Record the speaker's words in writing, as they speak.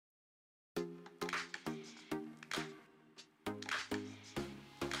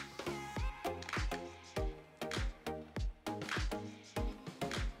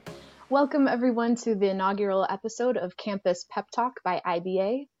Welcome everyone to the inaugural episode of Campus Pep Talk by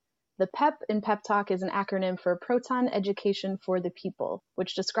IBA. The PEP in Pep Talk is an acronym for Proton Education for the People,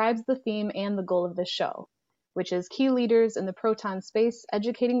 which describes the theme and the goal of the show, which is key leaders in the proton space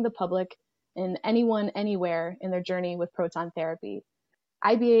educating the public and anyone, anywhere in their journey with proton therapy.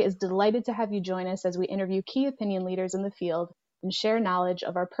 IBA is delighted to have you join us as we interview key opinion leaders in the field and share knowledge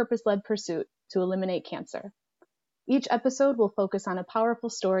of our purpose-led pursuit to eliminate cancer. Each episode will focus on a powerful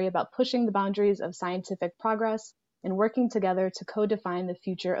story about pushing the boundaries of scientific progress and working together to co-define the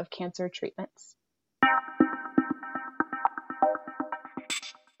future of cancer treatments.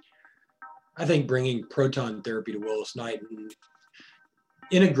 I think bringing proton therapy to Willis-Knighton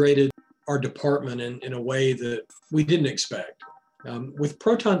integrated our department in a way that we didn't expect. With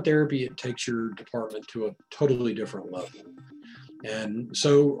proton therapy, it takes your department to a totally different level. And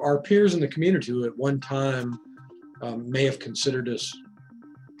so our peers in the community who at one time may have considered us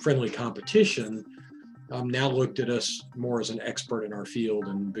friendly competition, now looked at us more as an expert in our field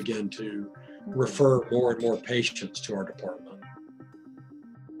and began to refer more and more patients to our department.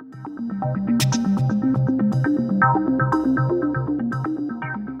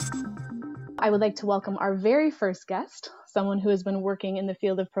 I would like to welcome our very first guest, someone who has been working in the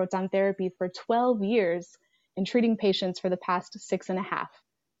field of proton therapy for 12 years and treating patients for the past 6.5,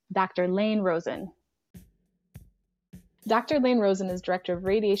 Dr. Lane Rosen. Dr. Lane Rosen is Director of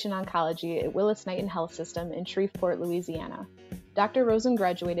Radiation Oncology at Willis-Knighton Health System in Shreveport, Louisiana. Dr. Rosen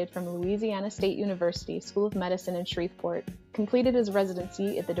graduated from Louisiana State University School of Medicine in Shreveport, completed his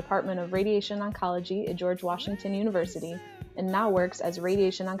residency at the Department of Radiation Oncology at George Washington University, and now works as a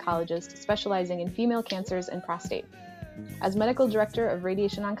radiation oncologist specializing in female cancers and prostate. As Medical Director of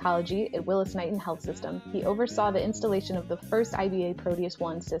Radiation Oncology at Willis-Knighton Health System, he oversaw the installation of the first IBA Proteus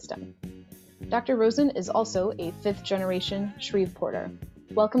ONE system. Dr. Rosen is also a fifth-generation Shreveporter.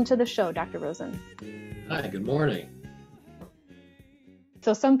 Welcome to the show, Dr. Rosen. Hi, good morning.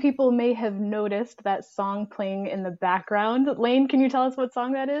 So some people may have noticed that song playing in the background. Lane, can you tell us what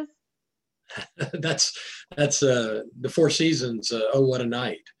song that is? That's the Four Seasons, Oh What a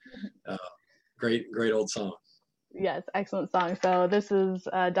Night. Great old song. Yes, excellent song. So this is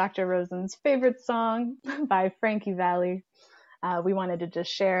Dr. Rosen's favorite song by Frankie Valli. We wanted to just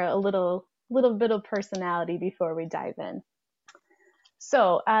share a little bit of personality before we dive in.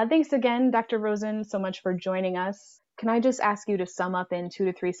 So thanks again, Dr. Rosen, so much for joining us. Can I just ask you to sum up in 2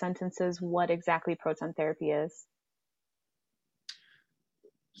 to 3 sentences what exactly proton therapy is?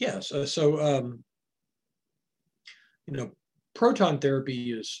 Yes. Proton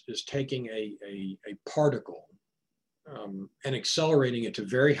therapy is taking a particle and accelerating it to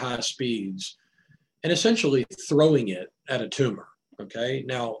very high speeds and essentially throwing it at a tumor. Okay.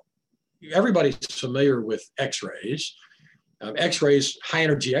 Now, everybody's familiar with X-rays. X-rays, high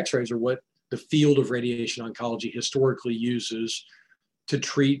energy X-rays are what the field of radiation oncology historically uses to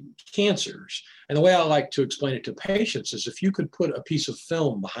treat cancers. And the way I like to explain it to patients is if you could put a piece of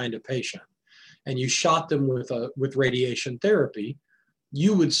film behind a patient and you shot them with radiation therapy,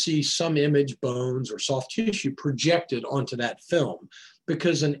 you would see some image, bones or soft tissue projected onto that film,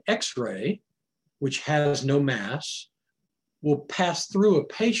 because an X-ray, which has no mass, will pass through a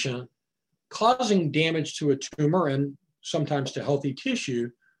patient, causing damage to a tumor and sometimes to healthy tissue,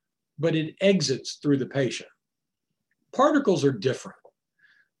 but it exits through the patient. Particles are different.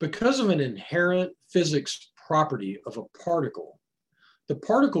 Because of an inherent physics property of a particle, the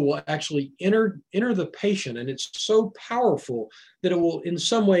particle will actually enter the patient, and it's so powerful that it will in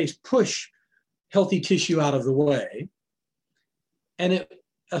some ways push healthy tissue out of the way. And at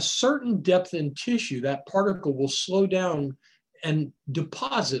a certain depth in tissue, that particle will slow down and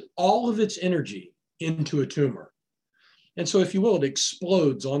deposit all of its energy into a tumor. And so, if you will, it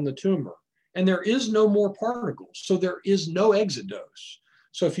explodes on the tumor. And there is no more particles, so there is no exit dose.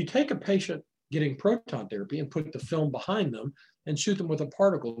 So if you take a patient getting proton therapy and put the film behind them and shoot them with a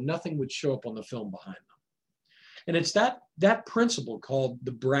particle, nothing would show up on the film behind them. And it's that principle called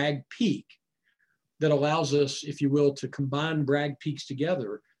the Bragg peak that allows us, if you will, to combine Bragg peaks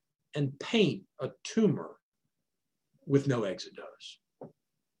together and paint a tumor with no exit dose.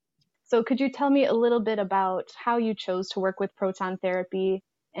 So could you tell me a little bit about how you chose to work with proton therapy,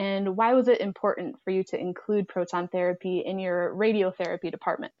 and why was it important for you to include proton therapy in your radiotherapy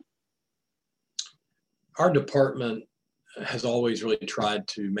department? Our department has always really tried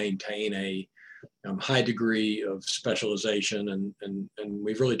to maintain a high degree of specialization, and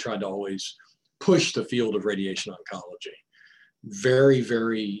we've really tried to always push the field of radiation oncology. Very,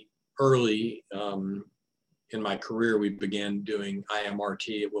 very early in my career, we began doing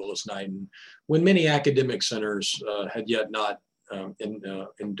IMRT at Willis-Knighton when many academic centers had yet not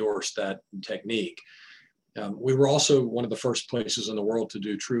endorsed that technique. We were also one of the first places in the world to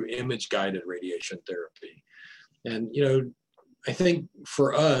do true image-guided radiation therapy. And, I think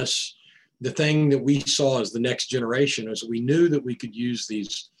for us, the thing that we saw as the next generation is we knew that we could use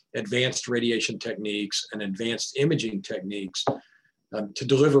these advanced radiation techniques and advanced imaging techniques to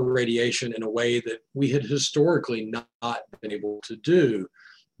deliver radiation in a way that we had historically not been able to do.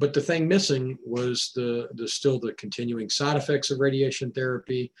 But the thing missing was still the continuing side effects of radiation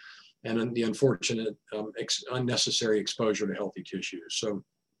therapy and the unfortunate unnecessary exposure to healthy tissues. So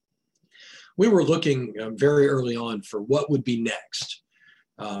we were looking very early on for what would be next.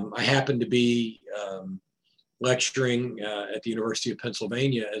 I happened to be lecturing at the University of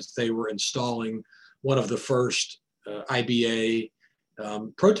Pennsylvania as they were installing one of the first IBA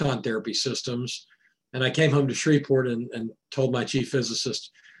proton therapy systems. And I came home to Shreveport and told my chief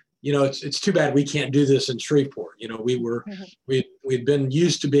physicist, it's too bad we can't do this in Shreveport. We'd been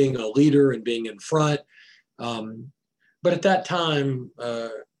used to being a leader and being in front. But at that time,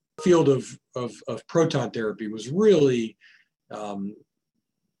 field of proton therapy was really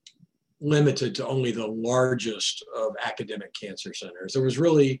limited to only the largest of academic cancer centers. There was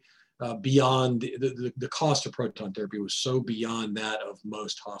really beyond the cost of proton therapy was so beyond that of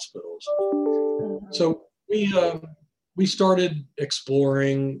most hospitals. So we started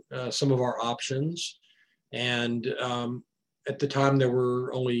exploring some of our options, and at the time there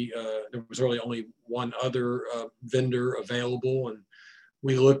was really only one other vendor available, and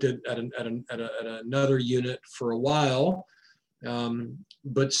we looked at another unit for a while,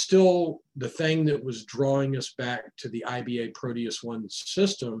 but still the thing that was drawing us back to the IBA Proteus ONE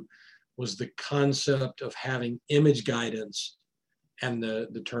system was the concept of having image guidance and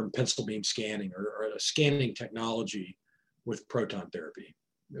the term pencil beam scanning or a scanning technology with proton therapy.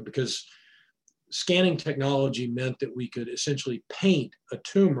 Because scanning technology meant that we could essentially paint a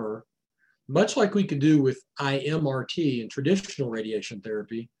tumor much like we could do with IMRT and traditional radiation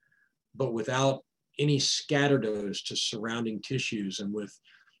therapy, but without any scatterdose to surrounding tissues and with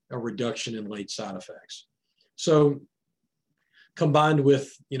a reduction in late side effects. So combined with,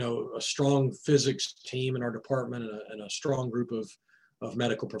 a strong physics team in our department and a strong group of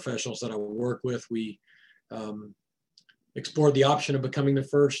medical professionals that I work with, we explored the option of becoming the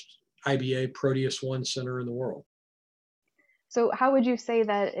first IBA Proteus ONE center in the world. So how would you say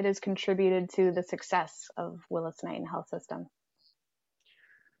that it has contributed to the success of Willis-Knighton Health System?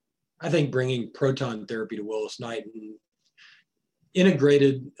 I think bringing proton therapy to Willis-Knighton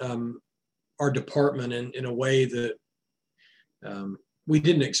integrated our department in a way that we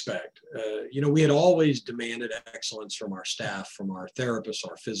didn't expect. We had always demanded excellence from our staff, from our therapists,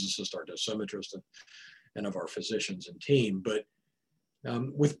 our physicists, our dosimetrists, and of our physicians and team. But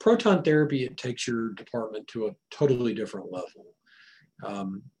with proton therapy, it takes your department to a totally different level.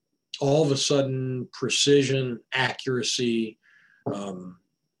 All of a sudden, precision, accuracy,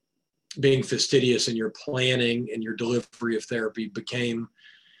 being fastidious in your planning and your delivery of therapy became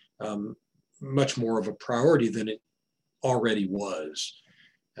much more of a priority than it already was.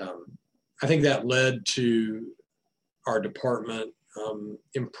 I think that led to our department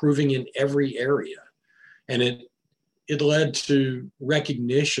improving in every area. And it led to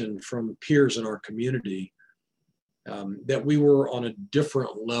recognition from peers in our community that we were on a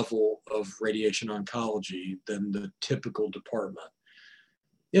different level of radiation oncology than the typical department.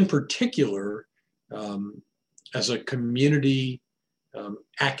 In particular, as a community,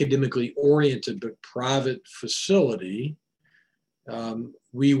 academically oriented but private facility,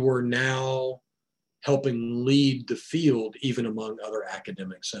 we were now helping lead the field even among other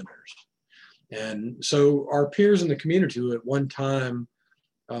academic centers. And so our peers in the community who at one time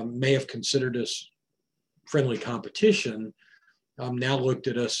may have considered us friendly competition now looked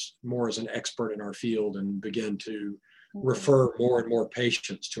at us more as an expert in our field and began to refer more and more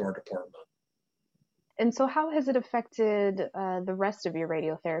patients to our department. And so how has it affected the rest of your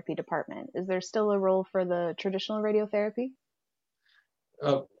radiotherapy department? Is there still a role for the traditional radiotherapy?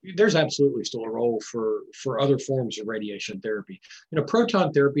 There's absolutely still a role for other forms of radiation therapy.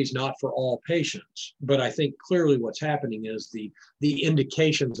 Proton therapy is not for all patients, but I think clearly what's happening is the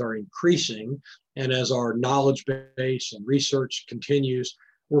indications are increasing. And as our knowledge base and research continues,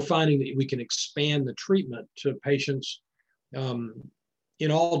 we're finding that we can expand the treatment to patients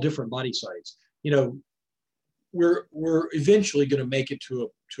in all different body sites. We're eventually going to make it to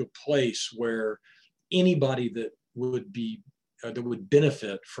a place where anybody that would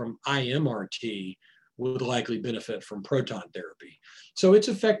benefit from IMRT would likely benefit from proton therapy. So it's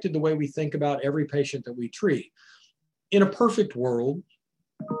affected the way we think about every patient that we treat. In a perfect world,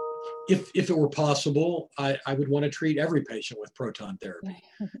 If it were possible, I would want to treat every patient with proton therapy.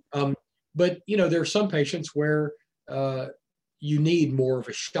 But there are some patients where you need more of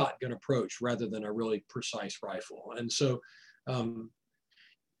a shotgun approach rather than a really precise rifle. And so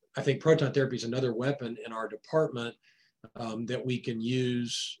I think proton therapy is another weapon in our department that we can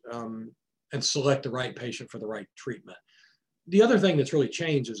use and select the right patient for the right treatment. The other thing that's really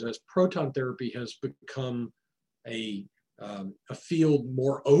changed is as proton therapy has become a field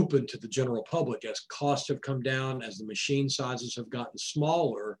more open to the general public, as costs have come down, as the machine sizes have gotten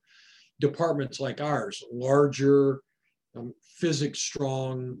smaller, departments like ours, larger, physics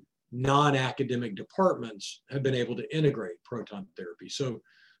strong, non-academic departments have been able to integrate proton therapy. So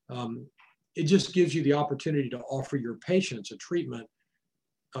it just gives you the opportunity to offer your patients a treatment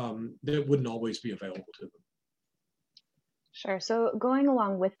that wouldn't always be available to them. Sure. So going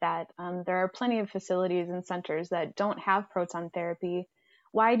along with that, there are plenty of facilities and centers that don't have proton therapy.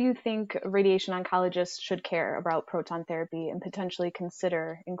 Why do you think radiation oncologists should care about proton therapy and potentially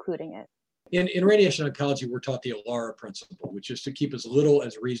consider including it? In radiation oncology, we're taught the ALARA principle, which is to keep as little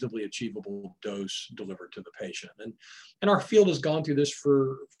as reasonably achievable dose delivered to the patient. And our field has gone through this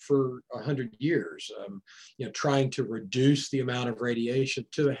for 100 years, trying to reduce the amount of radiation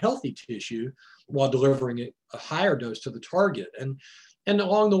to the healthy tissue while delivering a higher dose to the target. And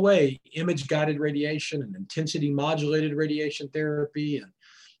along the way, image-guided radiation and intensity modulated radiation therapy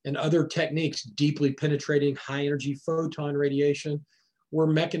and other techniques deeply penetrating high-energy photon radiation were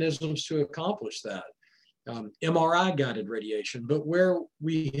mechanisms to accomplish that. MRI-guided radiation, but where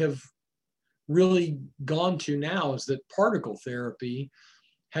we have really gone to now is that particle therapy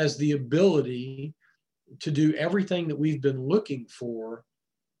has the ability to do everything that we've been looking for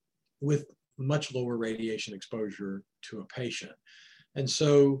with much lower radiation exposure to a patient. And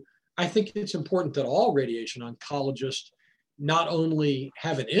so I think it's important that all radiation oncologists not only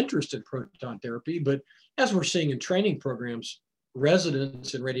have an interest in proton therapy, but as we're seeing in training programs,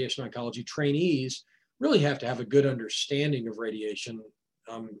 residents in radiation oncology, trainees, really have to have a good understanding of radiation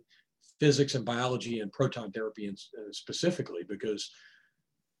physics and biology and proton therapy specifically, because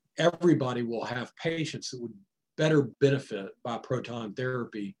everybody will have patients that would better benefit by proton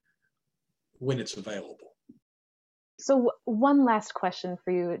therapy when it's available. So one last question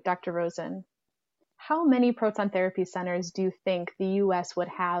for you, Dr. Rosen. How many proton therapy centers do you think the U.S. would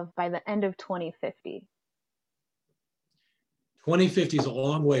have by the end of 2050? 2050 is a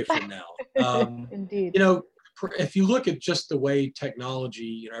long way from now. Indeed. If you look at just the way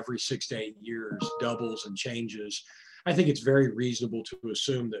technology, every 6 to 8 years doubles and changes, I think it's very reasonable to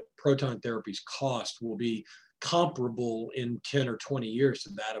assume that proton therapy's cost will be comparable in 10 or 20 years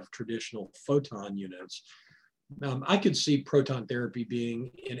to that of traditional photon units. I could see proton therapy being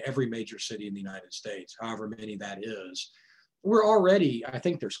in every major city in the United States, however many that is. We're already, I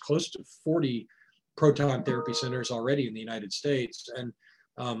think there's close to 40 proton therapy centers already in the United States. And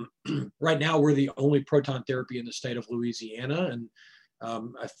right now we're the only proton therapy in the state of Louisiana. And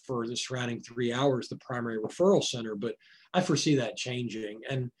for the surrounding 3 hours, the primary referral center, but I foresee that changing.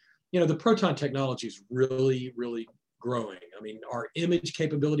 And, the proton technology is really, really growing. I mean, our image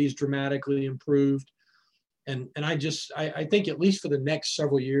capabilities dramatically improved. And I think at least for the next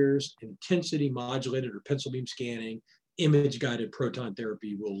several years, intensity modulated or pencil beam scanning, image guided proton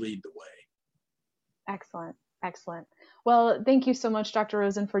therapy will lead the way. Excellent. Excellent. Well, thank you so much, Dr.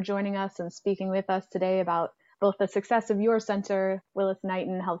 Rosen, for joining us and speaking with us today about both the success of your center,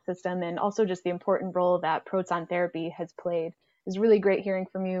 Willis-Knighton Health System, and also just the important role that proton therapy has played. It was really great hearing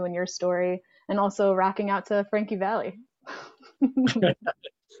from you and your story, and also rocking out to Frankie Valli.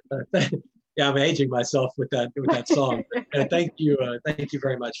 Yeah, I'm aging myself with that song. Thank you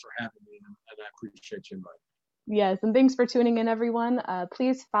very much for having me, and I appreciate you inviting. Yes, and thanks for tuning in, everyone.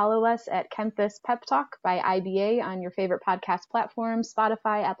 Please follow us at Kempis Pep Talk by IBA on your favorite podcast platforms,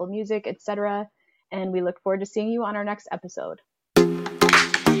 Spotify, Apple Music, etc. And we look forward to seeing you on our next episode.